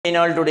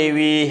Today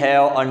we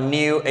have a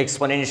new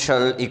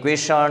exponential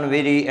equation,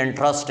 very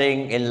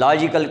interesting in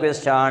logical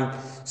question.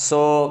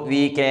 So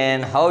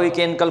how we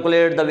can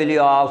calculate the value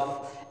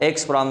of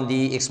x from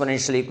the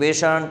exponential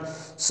equation.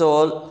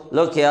 So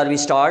look here, we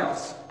start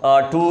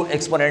 2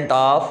 exponent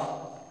of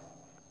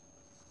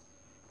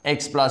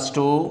x plus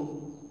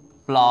 2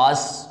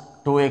 plus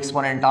 2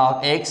 exponent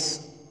of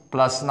x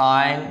plus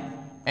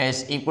 9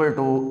 is equal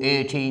to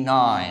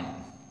 89.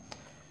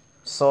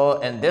 So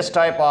in this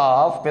type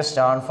of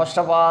question, first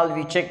of all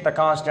we check the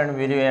constant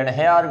value, and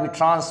here we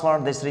transfer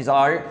this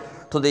result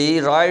to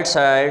the right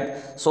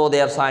side, so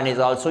their sign is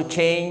also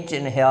changed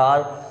in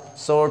here.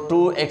 So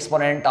 2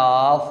 exponent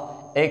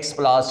of x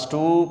plus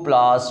 2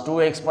 plus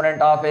 2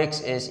 exponent of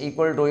x is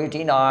equal to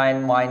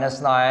 89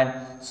 minus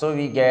 9, so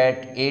we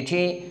get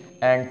 80,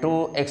 and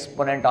 2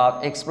 exponent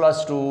of x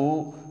plus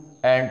 2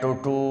 and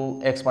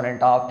 2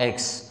 exponent of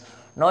x.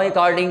 Now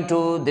according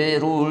to the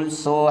rules,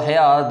 so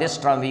here this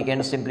term we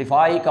can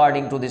simplify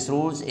according to these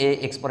rules. A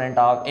exponent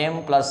of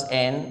m plus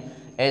n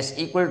is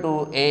equal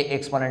to a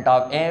exponent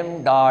of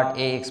m dot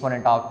a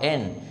exponent of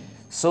n.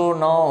 So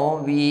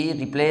now we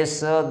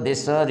replace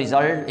this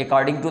result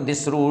according to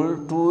this rule.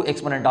 2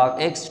 exponent of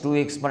x, 2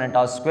 exponent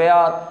of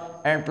square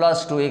and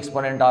plus 2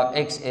 exponent of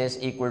x is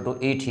equal to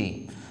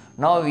 80.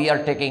 Now we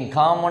are taking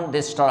common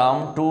this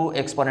term 2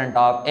 exponent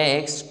of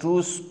x,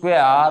 2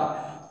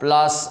 square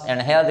plus,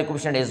 and here the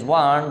coefficient is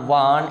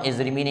 1 is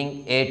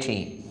remaining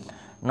 80.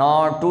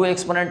 Now 2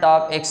 exponent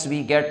of x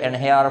we get, and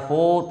here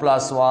 4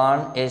 plus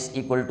 1 is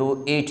equal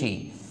to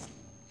 80.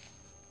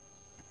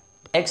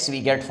 X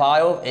we get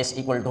 5 is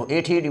equal to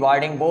 80,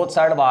 dividing both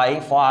sides by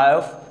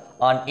 5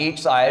 on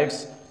each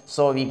sides.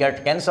 So we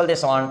get cancel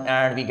this one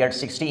and we get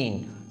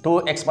 16.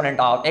 2 exponent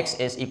of x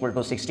is equal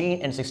to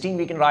 16, and 16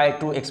 we can write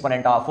 2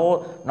 exponent of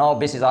 4. Now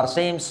bases are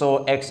same,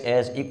 so x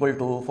is equal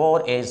to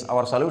 4 is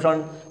our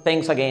solution.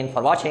 Thanks again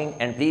for watching,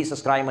 and please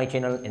subscribe my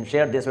channel and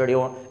share this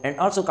video and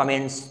also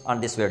comments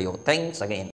on this video. Thanks again.